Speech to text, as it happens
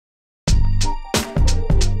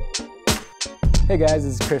Hey guys,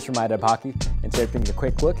 this is Chris from iDub Hockey, and today we're taking a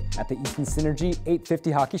quick look at the Easton Synergy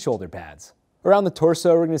 850 hockey shoulder pads. Around the torso,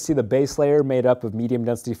 we're going to see the base layer made up of medium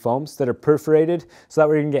density foams that are perforated, so that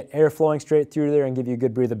way you can get air flowing straight through there and give you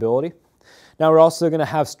good breathability. Now we're also going to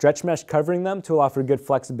have stretch mesh covering them to allow for good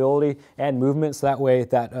flexibility and movement, so that way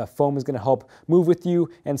that foam is going to help move with you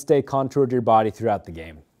and stay contoured to your body throughout the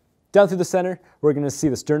game. Down through the center, we're going to see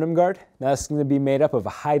the sternum guard. Now this is going to be made up of a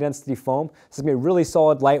high density foam. This is going to be a really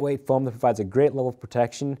solid, lightweight foam that provides a great level of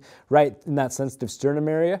protection right in that sensitive sternum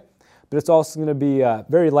area. But it's also going to be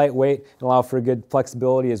very lightweight and allow for good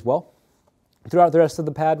flexibility as well. Throughout the rest of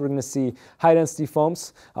the pad, we're going to see high density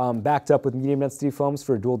foams backed up with medium density foams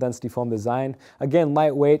for a dual density foam design. Again,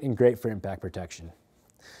 lightweight and great for impact protection.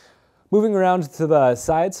 Moving around to the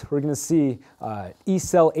sides, we're going to see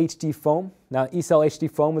E-Cell HD foam. Now, E-Cell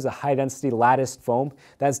HD foam is a high-density latticed foam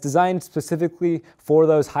that's designed specifically for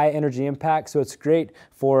those high-energy impacts, so it's great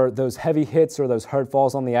for those heavy hits or those hard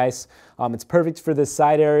falls on the ice. It's perfect for this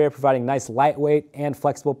side area, providing nice lightweight and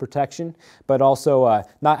flexible protection, but also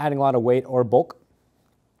not adding a lot of weight or bulk.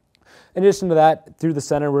 In addition to that, through the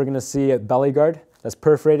center, we're going to see a belly guard that's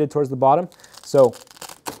perforated towards the bottom. So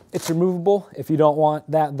it's removable if you don't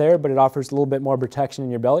want that there, but it offers a little bit more protection in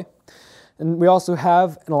your belly. And we also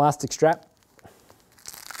have an elastic strap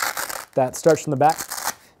that starts from the back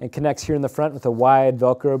and connects here in the front with a wide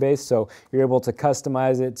Velcro base, so you're able to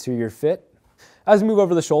customize it to your fit. As we move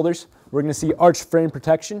over the shoulders, we're going to see arch frame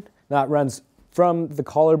protection. That runs from the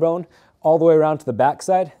collarbone all the way around to the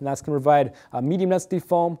backside, and that's going to provide a medium density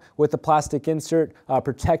foam with a plastic insert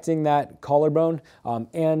protecting that collarbone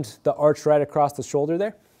and the arch right across the shoulder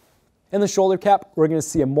there. In the shoulder cap, we're going to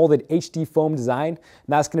see a molded HD foam design, and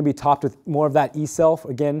that's going to be topped with more of that E-Cell,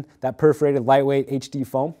 again, that perforated lightweight HD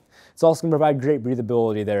foam. It's also going to provide great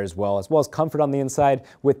breathability there as well as comfort on the inside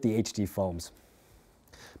with the HD foams.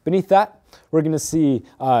 Beneath that, we're going to see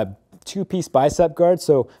two-piece bicep guard,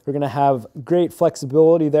 so we're going to have great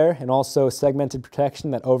flexibility there and also segmented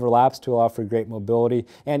protection that overlaps to allow for great mobility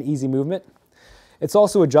and easy movement. It's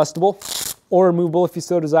also adjustable or removable if you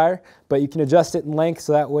so desire, but you can adjust it in length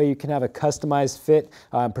so that way you can have a customized fit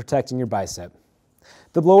protecting your bicep.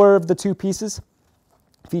 The lower of the two pieces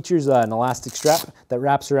features an elastic strap that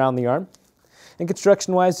wraps around the arm. And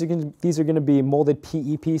construction-wise, these are going to be molded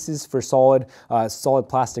PE pieces for solid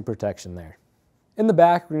plastic protection there. In the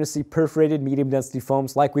back, we're going to see perforated medium density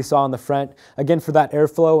foams like we saw on the front, again for that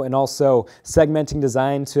airflow and also segmenting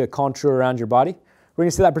design to contour around your body. We're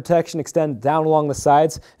going to see that protection extend down along the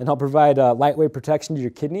sides and help provide lightweight protection to your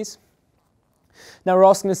kidneys. Now we're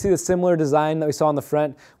also going to see the similar design that we saw on the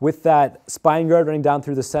front with that spine guard running down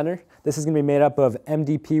through the center. This is going to be made up of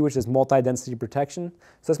MDP, which is multi-density protection.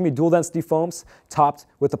 So that's going to be dual density foams topped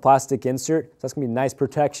with a plastic insert. So that's going to be nice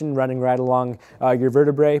protection running right along your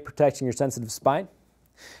vertebrae, protecting your sensitive spine.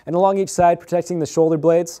 And along each side, protecting the shoulder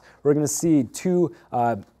blades, we're going to see two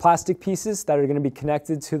plastic pieces that are going to be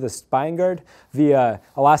connected to the spine guard via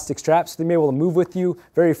elastic straps. So they'll be able to move with you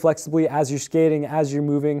very flexibly as you're skating, as you're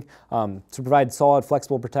moving, to provide solid,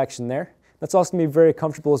 flexible protection there. That's also going to be very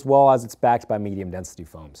comfortable as well as it's backed by medium density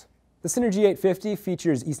foams. The Synergy 850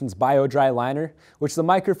 features Easton's Bio-Dry Liner, which is a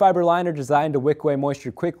microfiber liner designed to wick away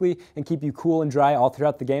moisture quickly and keep you cool and dry all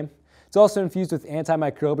throughout the game. It's also infused with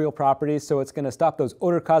antimicrobial properties, so it's going to stop those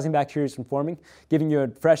odor-causing bacteria from forming, giving you a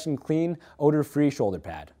fresh and clean, odor-free shoulder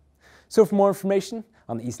pad. So for more information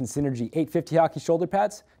on the Easton Synergy 850 hockey shoulder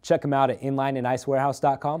pads, check them out at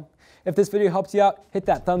inlineandicewarehouse.com. If this video helped you out, hit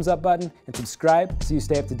that thumbs up button and subscribe so you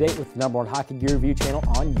stay up to date with the #1 hockey gear review channel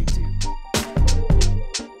on YouTube.